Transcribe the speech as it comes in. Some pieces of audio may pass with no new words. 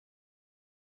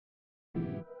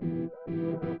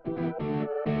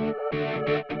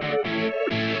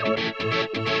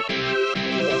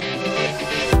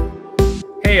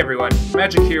Hey everyone,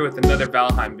 Magic here with another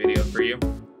Valheim video for you.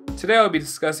 Today I'll be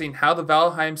discussing how the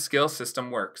Valheim skill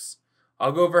system works.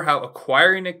 I'll go over how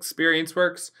acquiring experience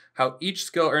works, how each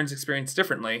skill earns experience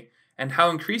differently, and how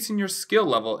increasing your skill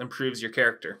level improves your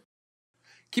character.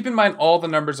 Keep in mind all the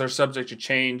numbers are subject to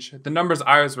change. The numbers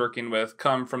I was working with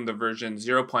come from the version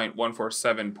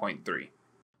 0.147.3.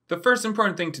 The first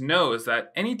important thing to know is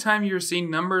that anytime you're seeing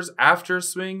numbers after a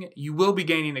swing, you will be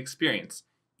gaining experience,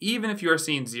 even if you are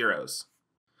seeing zeros.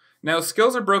 Now,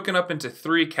 skills are broken up into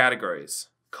three categories: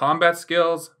 combat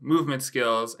skills, movement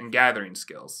skills, and gathering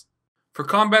skills. For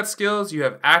combat skills, you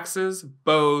have axes,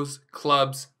 bows,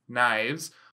 clubs,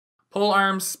 knives,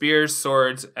 polearms, spears,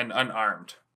 swords, and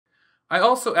unarmed. I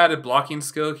also added blocking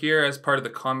skill here as part of the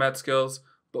combat skills,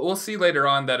 but we'll see later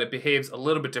on that it behaves a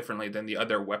little bit differently than the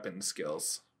other weapon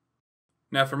skills.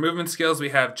 Now for movement skills, we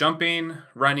have jumping,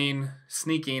 running,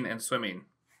 sneaking, and swimming.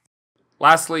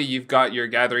 Lastly, you've got your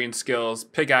gathering skills,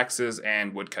 pickaxes,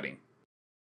 and woodcutting.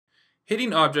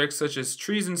 Hitting objects such as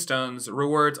trees and stones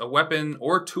rewards a weapon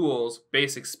or tool's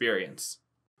base experience.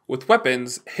 With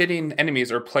weapons, hitting enemies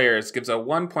or players gives a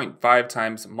 1.5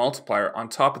 times multiplier on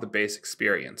top of the base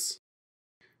experience.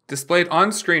 Displayed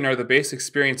on screen are the base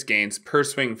experience gains per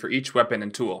swing for each weapon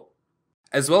and tool,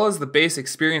 as well as the base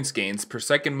experience gains per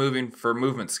second moving for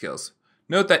movement skills.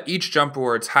 Note that each jump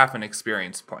rewards half an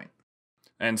experience point.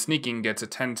 And sneaking gets a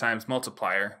 10 times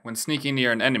multiplier when sneaking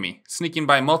near an enemy. Sneaking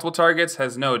by multiple targets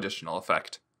has no additional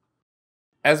effect.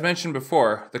 As mentioned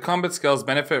before, the combat skills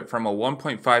benefit from a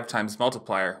 1.5 times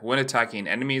multiplier when attacking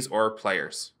enemies or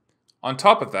players. On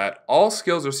top of that, all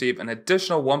skills receive an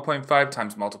additional 1.5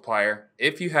 times multiplier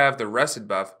if you have the rested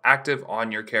buff active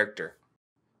on your character.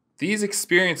 These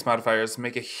experience modifiers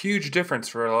make a huge difference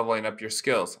for leveling up your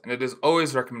skills, and it is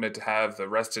always recommended to have the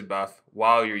rested buff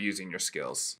while you're using your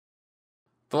skills.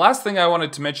 The last thing I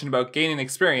wanted to mention about gaining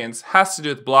experience has to do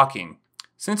with blocking.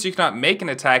 Since you cannot make an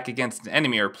attack against an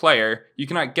enemy or player, you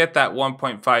cannot get that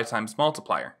 1.5 times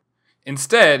multiplier.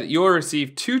 Instead, you will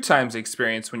receive 2 times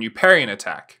experience when you parry an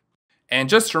attack. And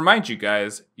just to remind you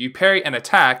guys, you parry an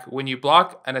attack when you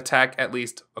block an attack at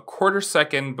least a quarter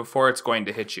second before it's going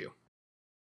to hit you.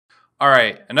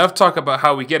 Alright, enough talk about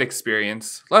how we get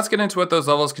experience. Let's get into what those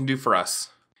levels can do for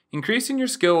us. Increasing your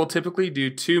skill will typically do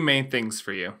two main things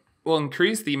for you. It will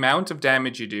increase the amount of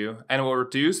damage you do, and it will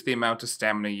reduce the amount of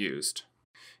stamina used.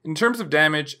 In terms of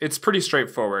damage, it's pretty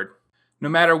straightforward. No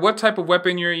matter what type of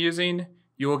weapon you're using,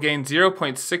 you will gain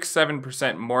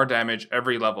 0.67% more damage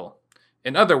every level.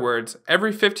 In other words,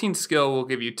 every 15 skill will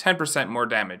give you 10% more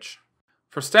damage.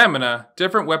 For stamina,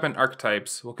 different weapon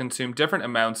archetypes will consume different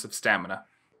amounts of stamina.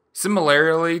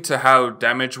 Similarly to how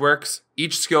damage works,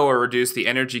 each skill will reduce the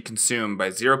energy consumed by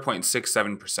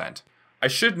 0.67%. I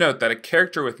should note that a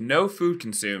character with no food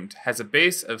consumed has a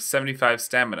base of 75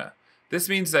 stamina. This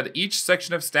means that each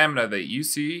section of stamina that you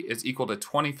see is equal to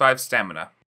 25 stamina.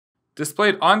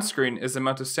 Displayed on screen is the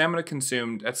amount of stamina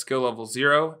consumed at skill level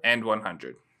 0 and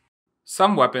 100.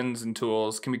 Some weapons and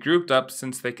tools can be grouped up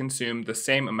since they consume the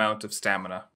same amount of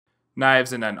stamina.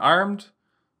 Knives and unarmed,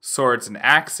 swords and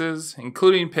axes,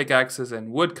 including pickaxes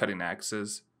and woodcutting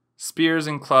axes, spears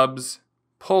and clubs,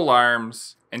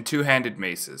 polearms, and two-handed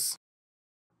maces.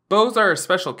 Bows are a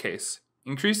special case.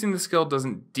 Increasing the skill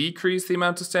doesn't decrease the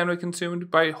amount of stamina consumed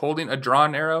by holding a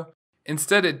drawn arrow.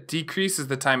 Instead, it decreases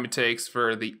the time it takes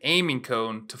for the aiming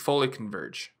cone to fully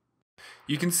converge.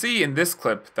 You can see in this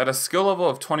clip that a skill level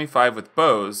of 25 with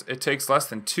bows, it takes less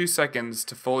than 2 seconds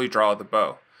to fully draw the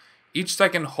bow. Each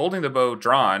second holding the bow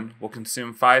drawn will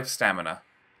consume 5 stamina.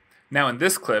 Now in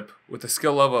this clip, with a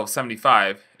skill level of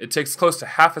 75, it takes close to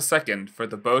half a second for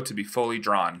the bow to be fully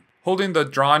drawn. Holding the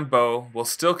drawn bow will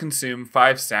still consume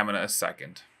 5 stamina a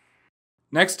second.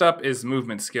 Next up is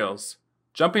movement skills.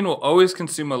 Jumping will always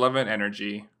consume 11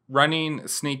 energy. Running,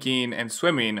 sneaking, and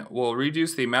swimming will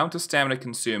reduce the amount of stamina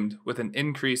consumed with an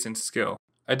increase in skill.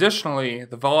 Additionally,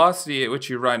 the velocity at which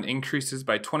you run increases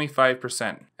by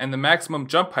 25%, and the maximum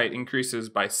jump height increases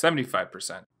by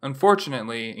 75%.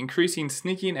 Unfortunately, increasing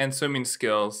sneaking and swimming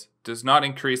skills does not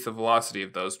increase the velocity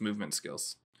of those movement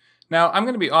skills. Now, I'm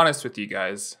going to be honest with you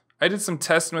guys. I did some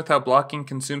testing with how blocking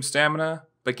consumes stamina,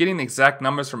 but getting exact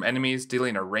numbers from enemies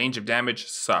dealing a range of damage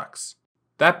sucks.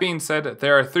 That being said,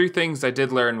 there are 3 things I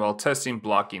did learn while testing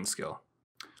blocking skill.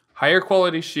 Higher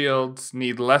quality shields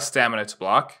need less stamina to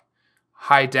block,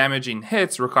 high damaging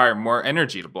hits require more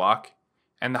energy to block,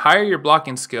 and the higher your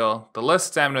blocking skill, the less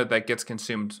stamina that gets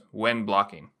consumed when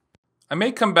blocking. I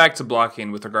may come back to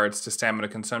blocking with regards to stamina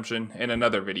consumption in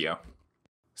another video.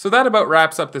 So that about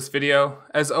wraps up this video.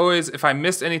 As always, if I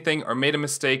missed anything or made a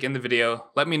mistake in the video,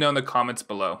 let me know in the comments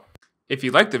below. If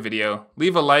you liked the video,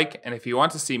 leave a like, and if you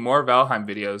want to see more Valheim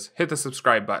videos, hit the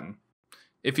subscribe button.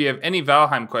 If you have any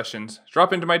Valheim questions,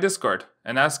 drop into my Discord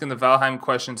and ask in the Valheim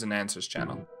Questions and Answers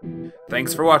channel.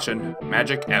 Thanks for watching.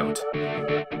 Magic out.